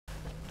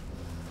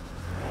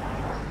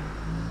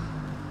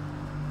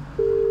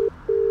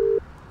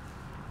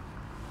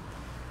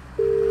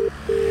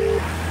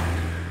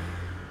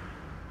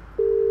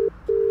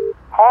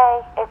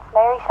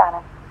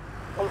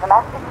leave a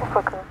message if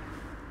we could.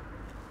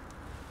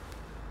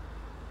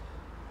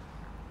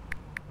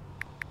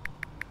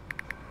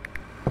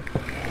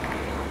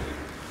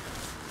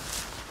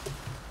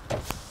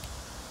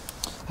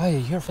 Hi, are you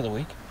here for the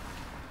week?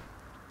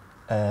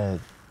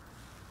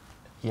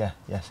 Yeah,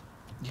 yes.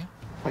 Yeah.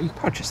 Well, you can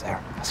purchase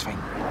there. That's fine.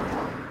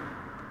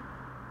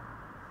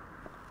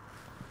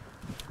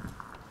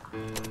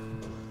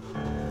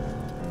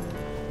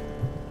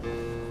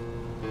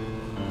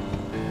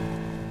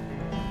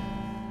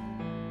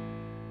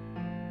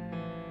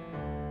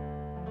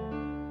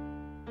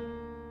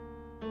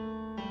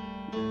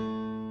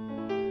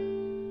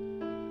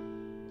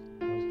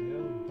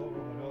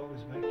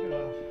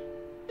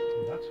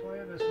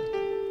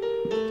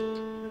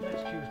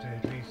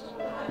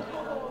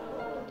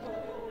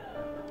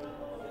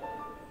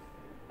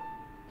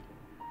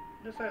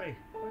 Natalie,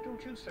 why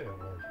don't you say a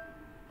word?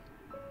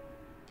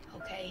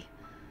 Okay,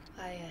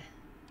 I'm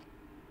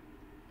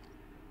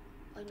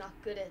not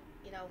good at,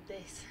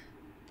 this.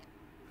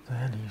 What the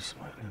hell are you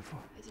smiling for?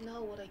 I don't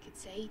know what I could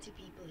say to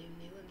people who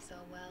knew him so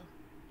well.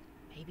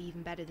 Maybe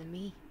even better than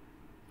me.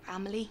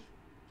 Family,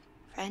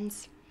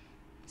 friends,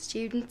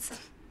 students.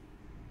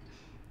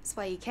 That's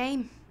why he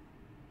came.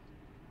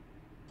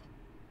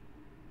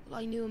 Well,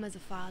 I knew him as a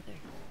father.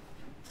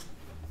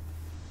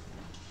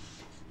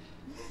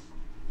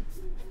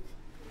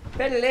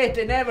 Better late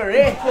than never,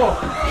 eh?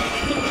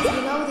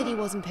 You know that he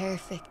wasn't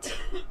perfect.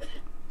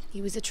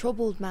 He was a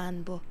troubled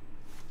man, but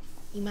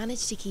he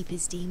managed to keep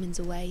his demons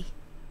away.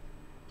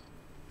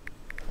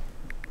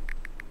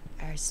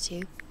 Ours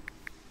too.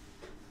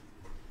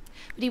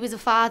 But he was a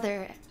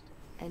father,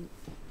 and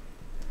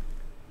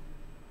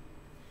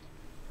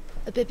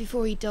a bit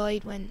before he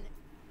died, when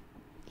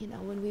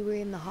we were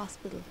in the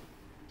hospital,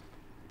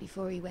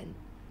 before he went,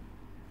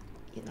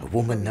 A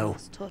woman, no.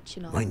 Touch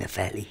and all. Mind a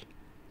felly.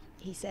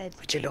 He said,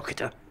 Would you look at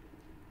her?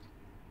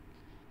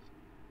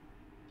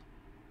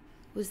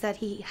 was that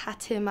he had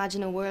to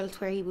imagine a world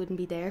where he wouldn't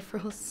be there for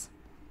us.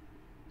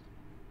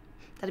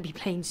 That'd be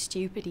plain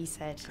stupid, he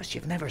said. Because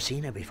you've never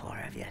seen her before,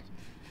 have you?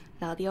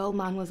 No, the old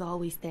man was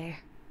always there.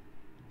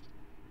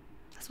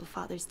 That's what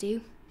fathers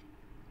do.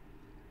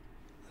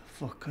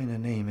 What kind of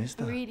name is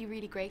that? I'm really,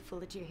 really grateful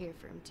that you're here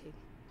for him too.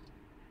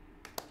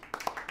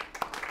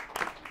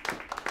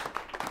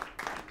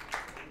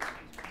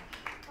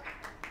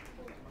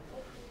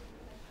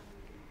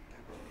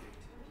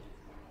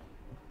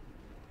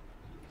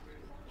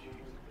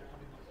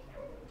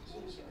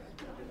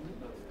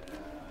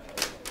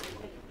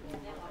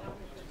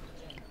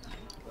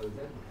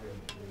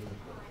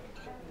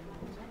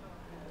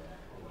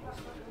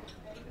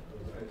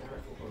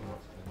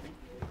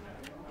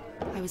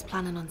 I was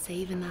planning on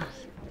saving that.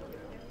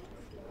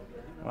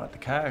 What, the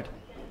card?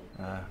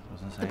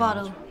 Wasn't saying The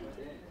bottle. much.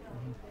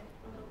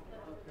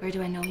 Where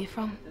do I know you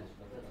from?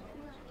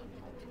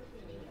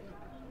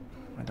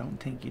 I don't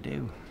think you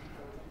do.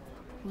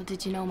 Well,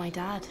 did you know my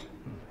dad?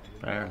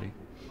 Barely.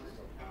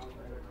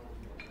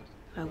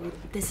 Oh, well,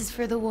 this is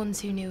for the ones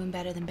who knew him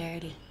better than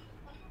barely.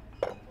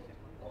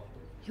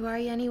 Who are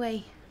you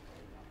anyway?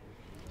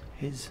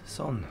 His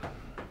son.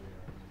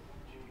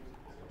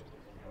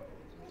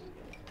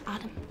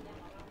 Adam.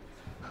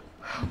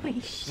 Holy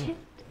shit.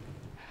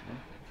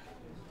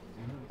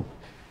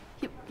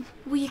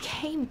 You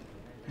came.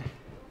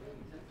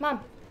 Mom.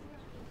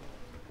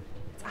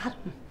 It's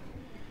Adam.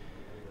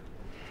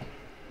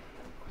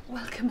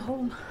 Welcome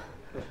home.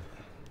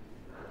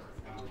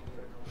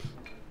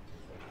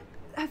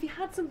 Have you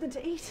had something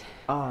to eat?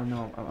 Oh,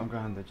 no, I'm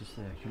grand. I just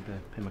came to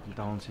pay my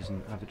condolences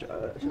and have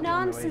a...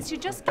 Nonsense, you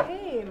just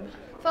came.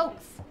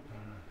 Folks.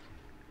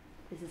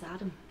 This is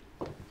Adam.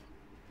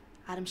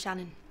 Adam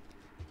Shannon.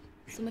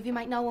 Some of you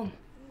might know him.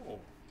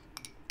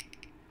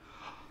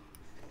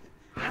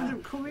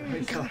 Adam, come here.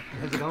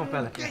 How's it going,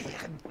 fella?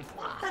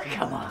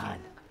 Come on.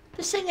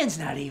 The singing's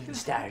not even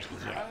started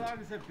yet.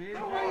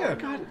 Oh, yeah.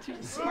 God,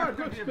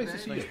 good. It's nice to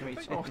see you.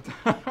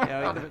 Yeah,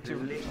 I got a bit too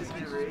late.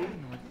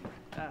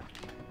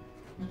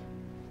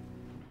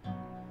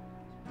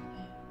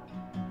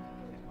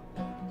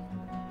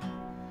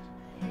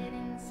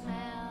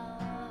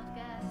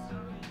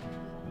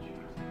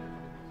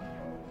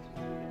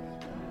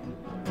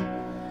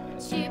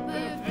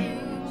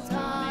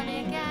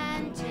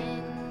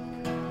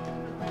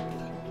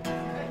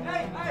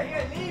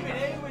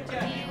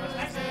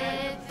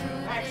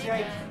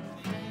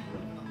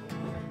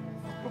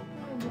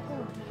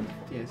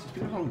 Yes, it's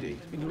been a long day.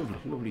 It's been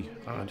lovely.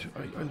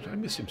 And I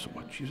miss him so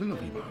much. He's a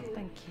lovely man.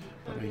 Thank you.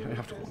 But I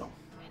have to go now.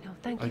 I know,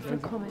 thank you for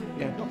coming.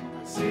 Yeah, no.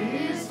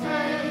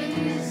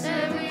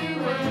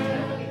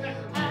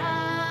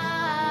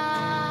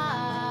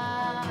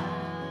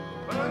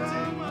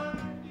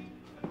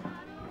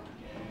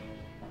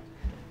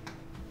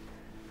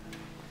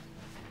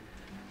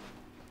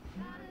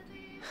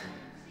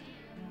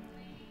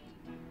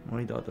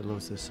 My daughter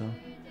loves this song.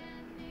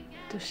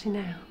 Does she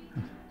now?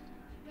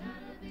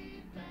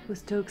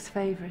 Was Doug's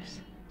favourite?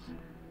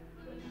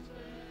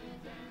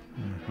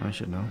 I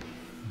should know.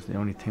 It's the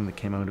only thing that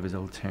came out of his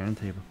old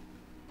turntable.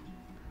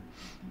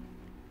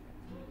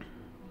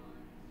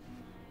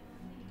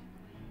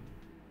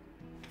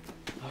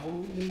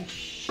 Holy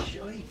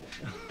shit.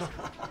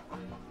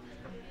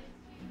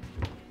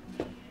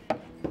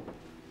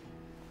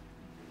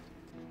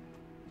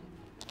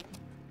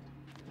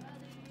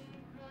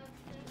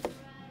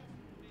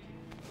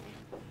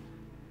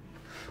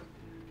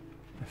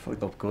 I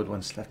fucked up good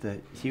once. Left a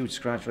huge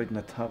scratch right in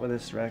the top of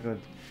this record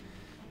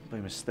by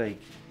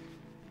mistake.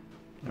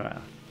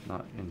 Well,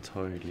 not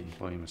entirely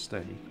by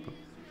mistake, but...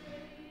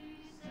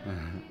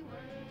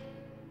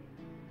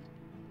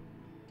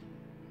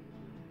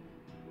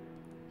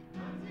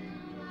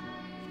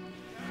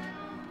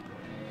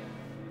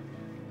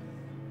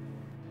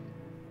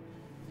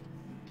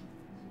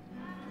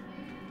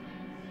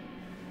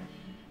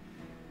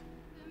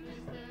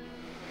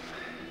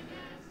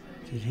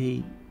 Did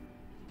he?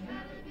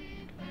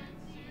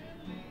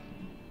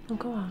 Oh,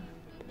 go on.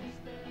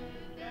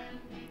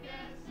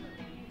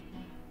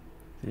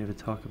 Did he ever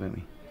talk about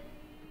me?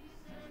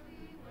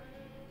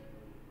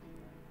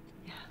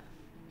 Yeah.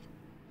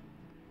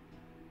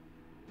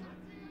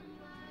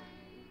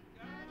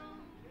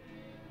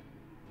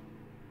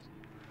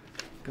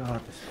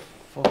 God, this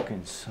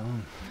fucking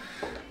sun.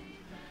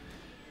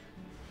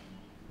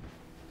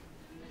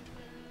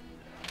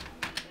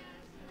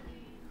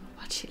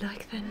 What's she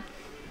like then?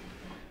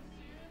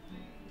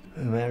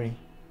 Who, Mary?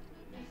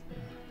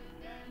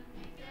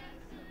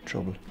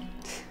 Trouble.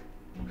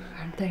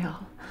 Aren't they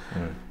all?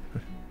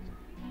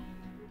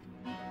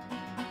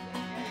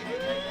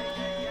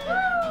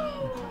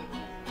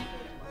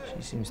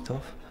 She seems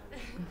tough.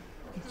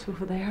 The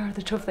tougher they are,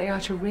 the tougher they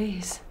are to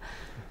raise.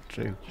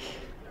 True.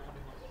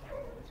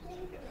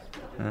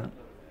 Yeah.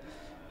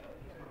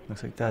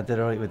 Looks like Dad did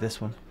alright with this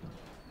one.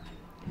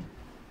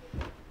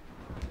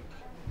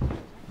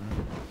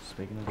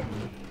 Speaking of...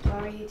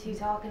 What are you two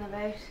talking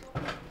about?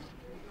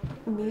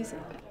 Music.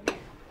 Do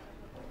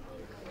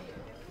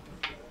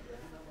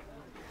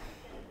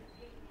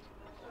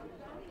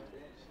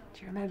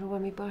you remember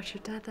when we bought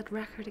your dad that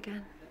record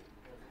again?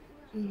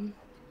 He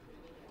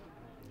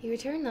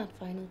returned that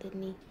final,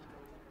 didn't he?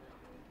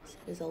 Said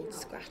his old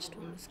scratched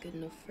one was good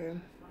enough for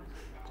him.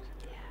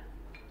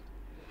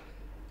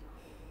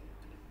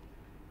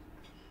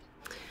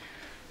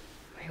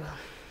 Very well.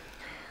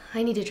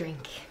 I need a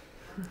drink.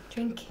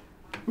 Drink?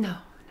 No.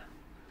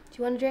 Do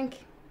you want a drink?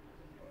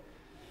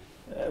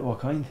 What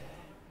kind?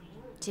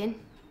 Gin?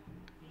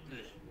 Do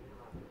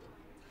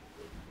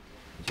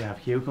you have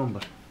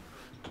cucumber?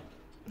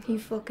 You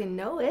fucking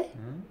know it.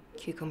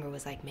 Cucumber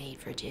was like made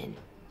for gin.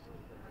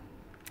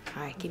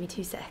 Alright, give me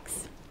 2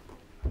 secs.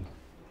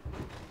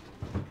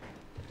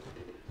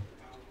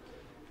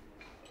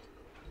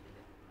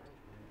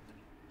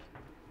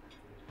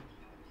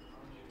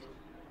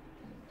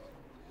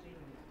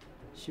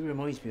 She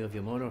reminds me of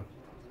your mother.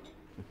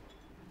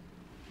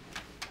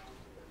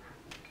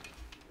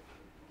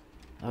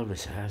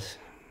 Always has.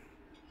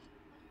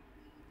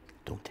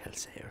 Don't tell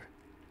Sarah.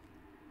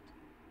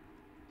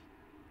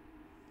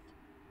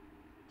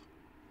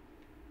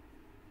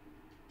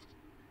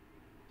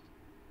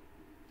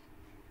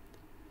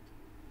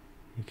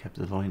 You kept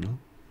the vinyl?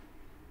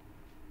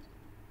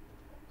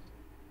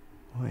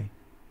 Why?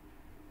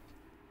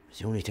 It's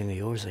the only thing of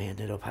yours I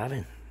ended up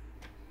having.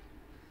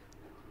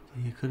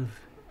 You could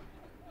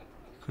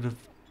have...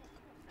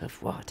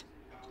 Of what?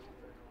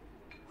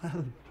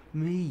 Well,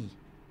 me.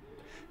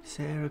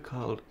 Sarah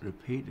called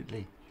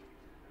repeatedly,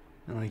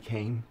 and I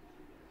came.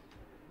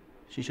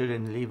 She sure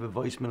didn't leave a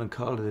voicemail and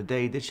call it a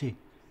day, did she?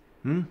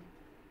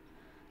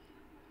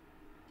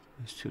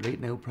 It's too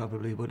late now,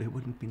 probably, but it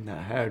wouldn't have been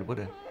that hard, would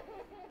it?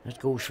 That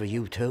goes for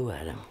you too,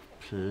 Adam.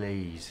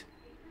 Please.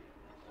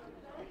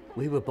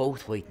 We were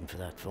both waiting for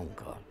that phone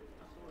call.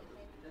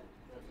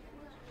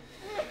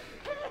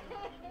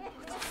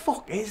 What the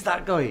fuck is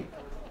that guy?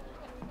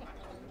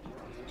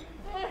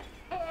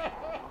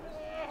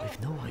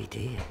 I've no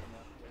idea.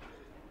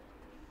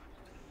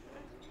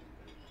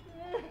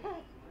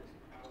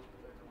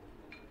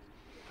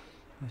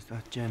 Where's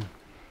that Jen?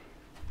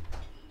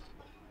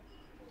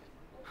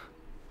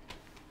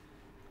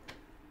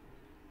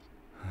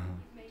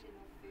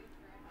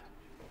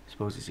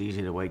 Suppose it's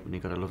easy to wait when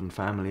you've got a loving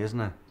family, isn't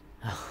it?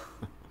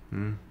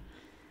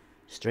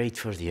 Straight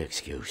for the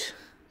excuse.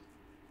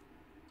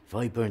 If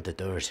I burnt the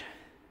dirt,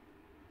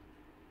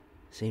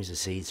 seems the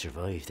seed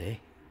survived, eh?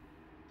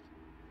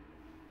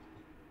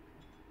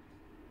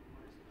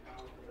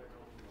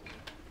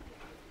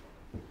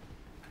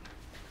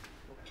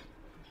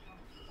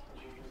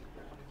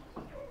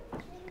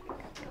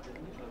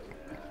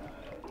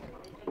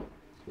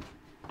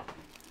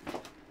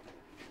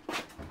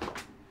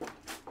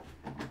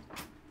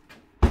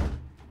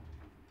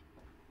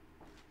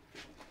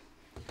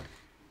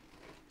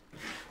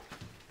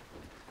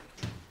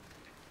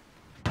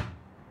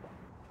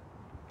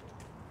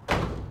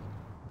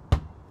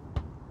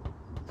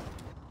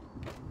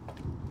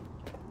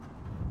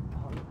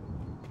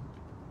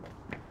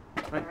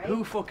 Right,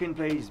 who fucking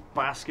plays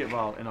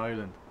basketball in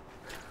Ireland?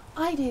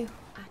 I do,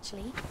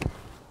 actually.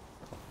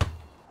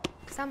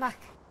 Stand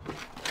back.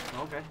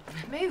 Okay.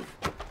 Move.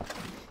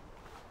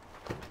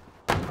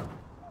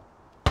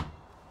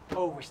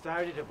 Oh, we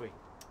started, have we?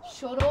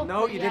 Shut up.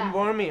 No, you didn't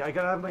warn me. I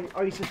gotta have my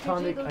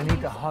isotonic. I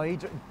need to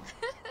hydrate.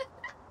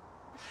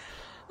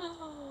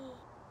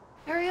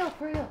 Hurry up,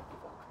 hurry up.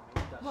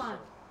 Come on.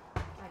 I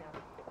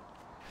know.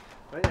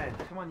 Right then,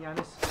 come on,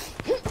 Yanis.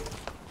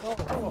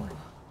 Go.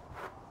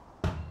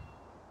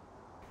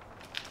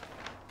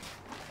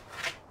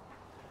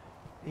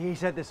 He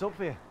set this up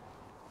for you?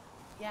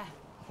 Yeah.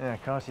 Yeah,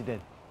 of course he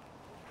did.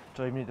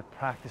 Driving me to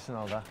practice and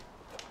all that.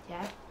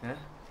 Yeah? Yeah?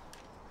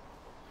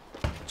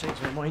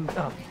 Changed my mind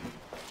now.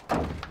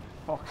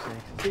 Fuck's sake.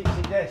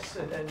 See this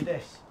and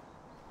this.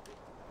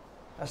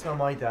 That's not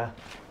my dad.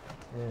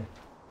 Yeah.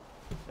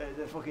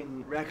 The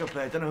fucking record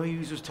player. I don't know who you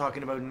was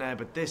talking about in there,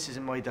 but this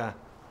isn't my dad.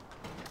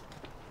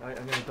 Right,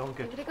 I'm gonna dunk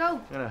it. Give it a go.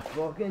 I'm gonna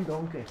walk in,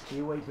 dunk it.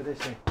 You wait for this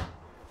thing.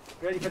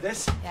 Ready for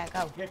this? Yeah,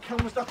 go. Here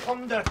comes the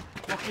thunder.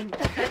 Fucking.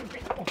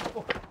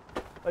 Oh.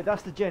 Right,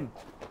 that's the gin.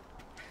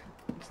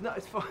 It's not.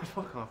 It's fuck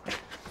off. It's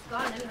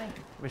gone anyway.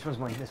 Which one's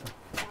mine? This one.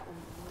 That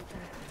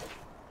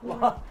one.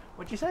 What?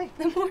 What'd you say?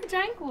 The more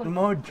drank one. The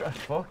more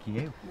fuck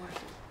you.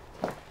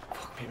 More.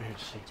 Fuck me, weird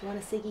to see. Do you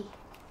want a ciggy?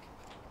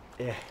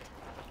 Yeah.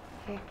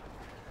 Here.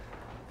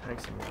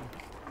 Thanks a million.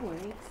 No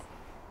worries.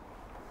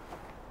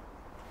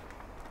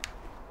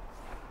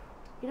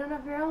 You don't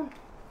have your own?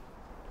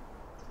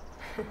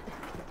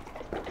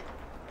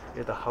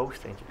 You're the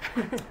host, ain't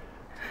you?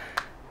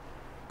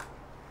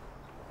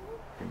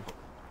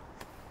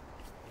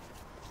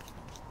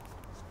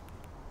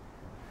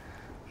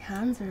 Your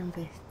hands are in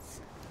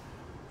bits.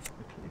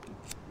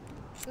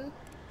 Same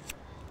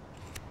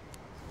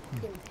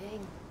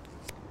thing.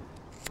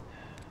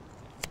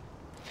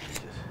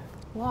 Jesus.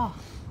 What?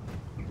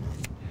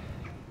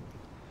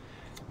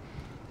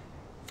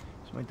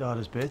 It's my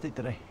daughter's birthday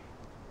today.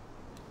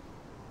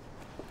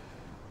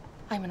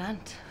 I'm an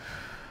aunt.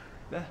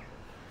 Yeah.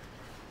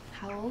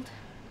 How old?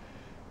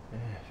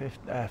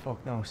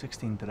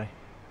 16 today.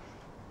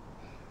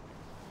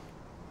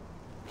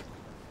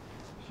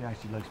 She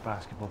actually likes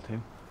basketball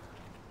too.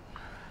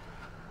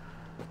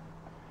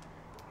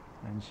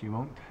 And she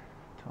won't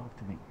talk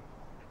to me.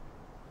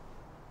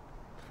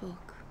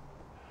 Fuck.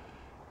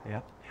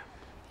 Yep.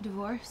 You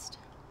divorced?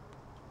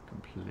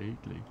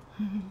 Completely.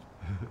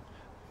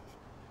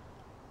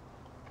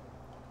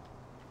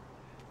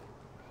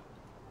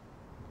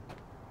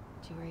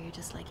 Do you worry you're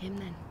just like him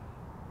then?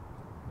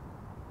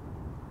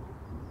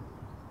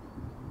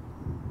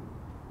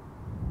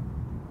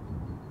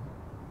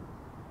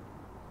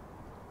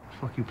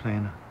 Fuck you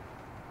playing at?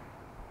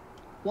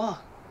 What?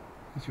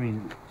 What do you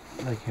mean,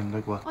 like him,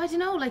 like what? I don't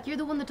know, like you're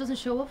the one that doesn't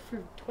show up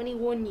for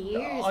 21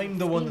 years. I'm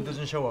the one that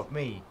doesn't show up,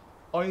 me.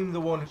 I'm the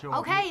one who shows up.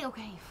 Okay,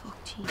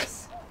 fuck,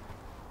 jeez.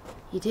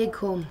 You did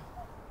come.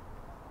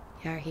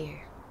 You're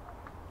here.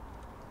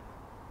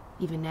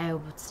 Even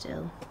now, but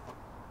still.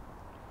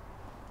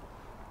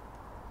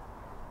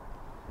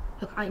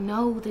 Look, I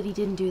know that he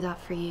didn't do that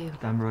for you.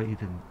 Damn right you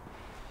didn't.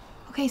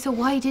 Okay, so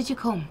why did you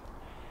come?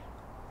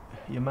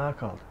 Your ma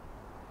called.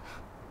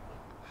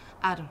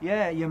 Adam,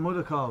 Yeah, your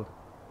mother called.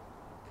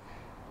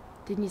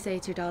 didn't you say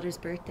it's your daughter's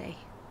birthday?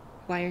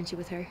 Why aren't you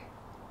with her?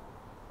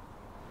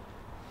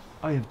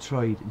 I have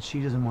tried and she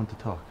doesn't want to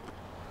talk.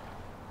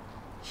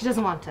 She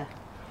doesn't want to.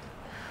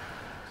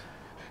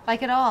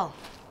 Like at all.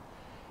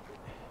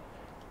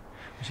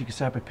 She could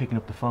start by picking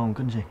up the phone,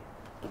 couldn't she?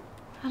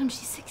 Adam,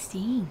 she's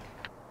 16.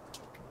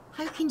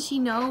 How can she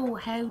know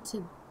how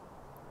to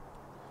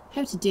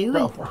do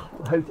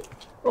it?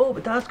 Oh,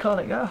 but Dad's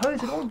calling. How's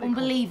it going?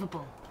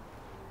 Unbelievable.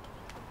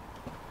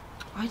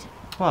 Right.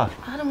 What?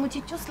 Adam, would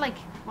you just like...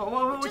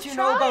 What Just you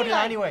know about it try,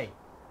 like- anyway?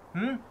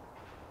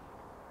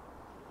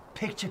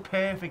 Picture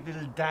perfect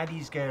little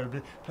daddy's girl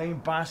playing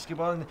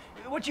basketball. And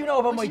what do you know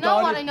about my you know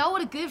daughter? what? I know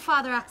what a good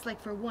father acts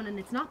like for one, and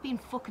it's not being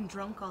fucking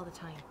drunk all the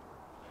time.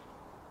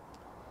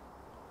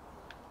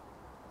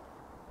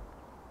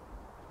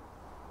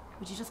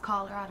 Would you just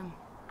call her, Adam?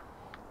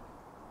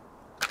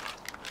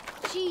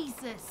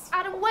 Jesus!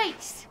 Adam,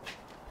 wait!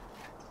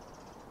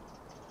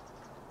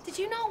 Did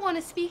you not want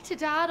to speak to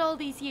Dad all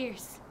these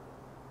years?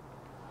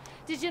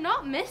 Did you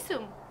not miss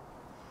him?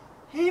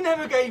 He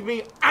never gave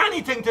me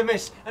anything to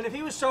miss, and if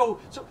he was so,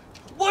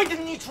 why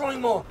didn't he try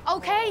more?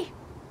 Okay.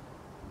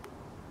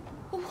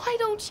 Well, why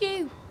don't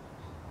you?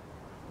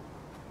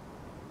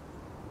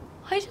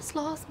 I just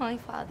lost my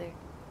father.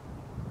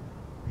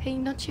 Hey,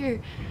 not your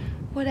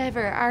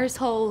whatever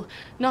arsehole,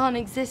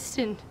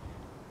 non-existent,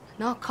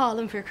 not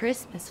calling for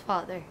Christmas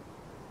father.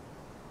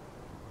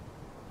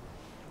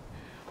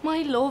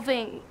 My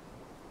loving,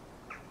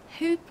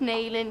 hoop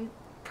nailing,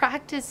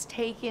 practice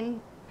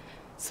taking,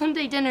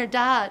 Sunday dinner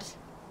dad.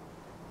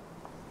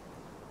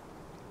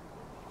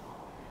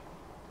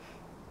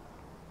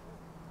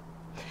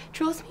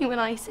 Trust me when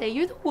I say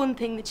you're the one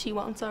thing that she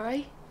wants, all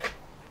right?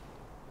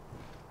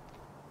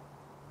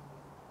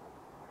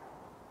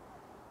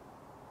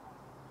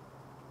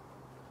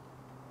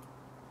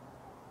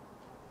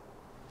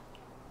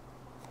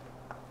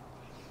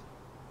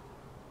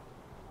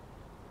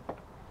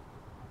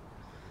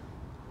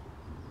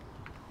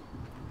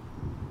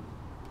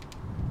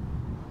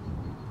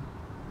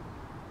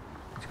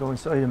 Let's go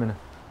inside a minute.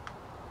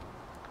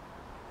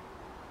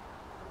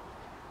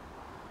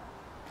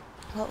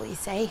 What will you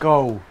say?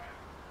 Go.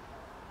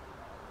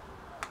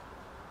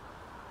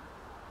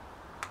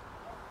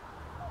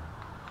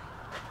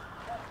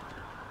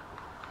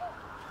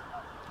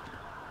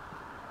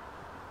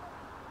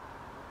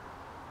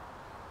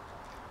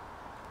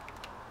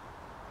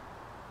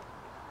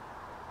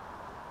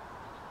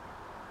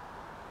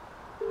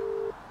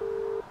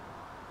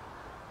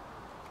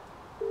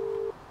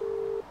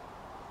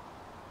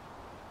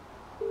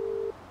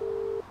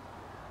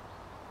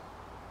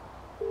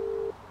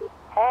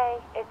 Hey,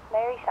 it's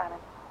Mary Shannon.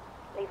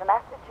 Leave a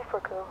message if we're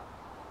cool.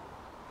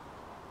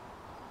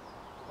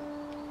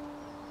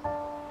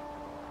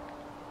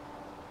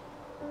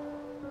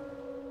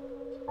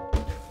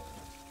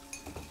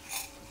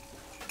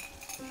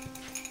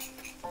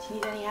 Do you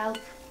need any help?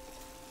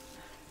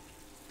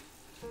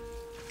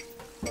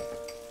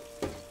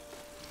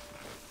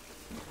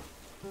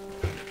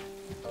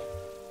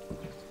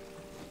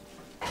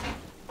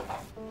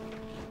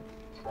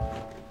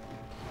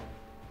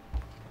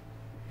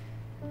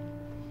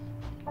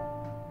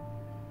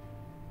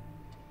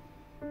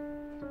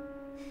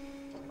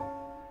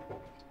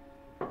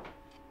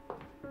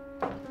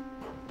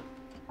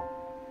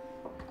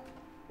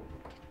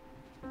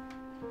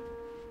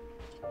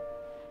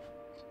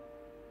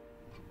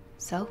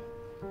 So?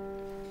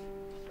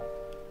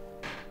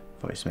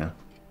 Voicemail.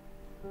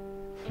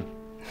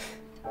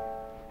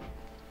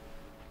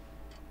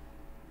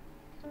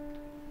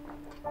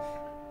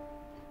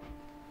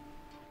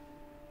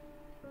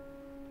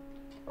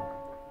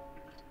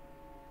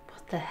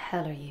 What the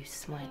hell are you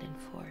smiling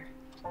for?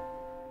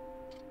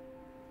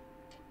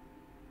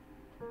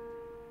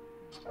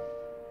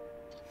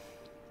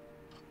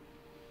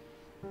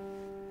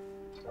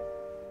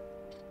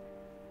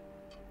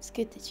 It's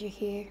good that you're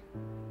here.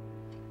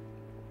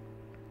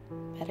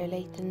 Better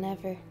late than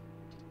never.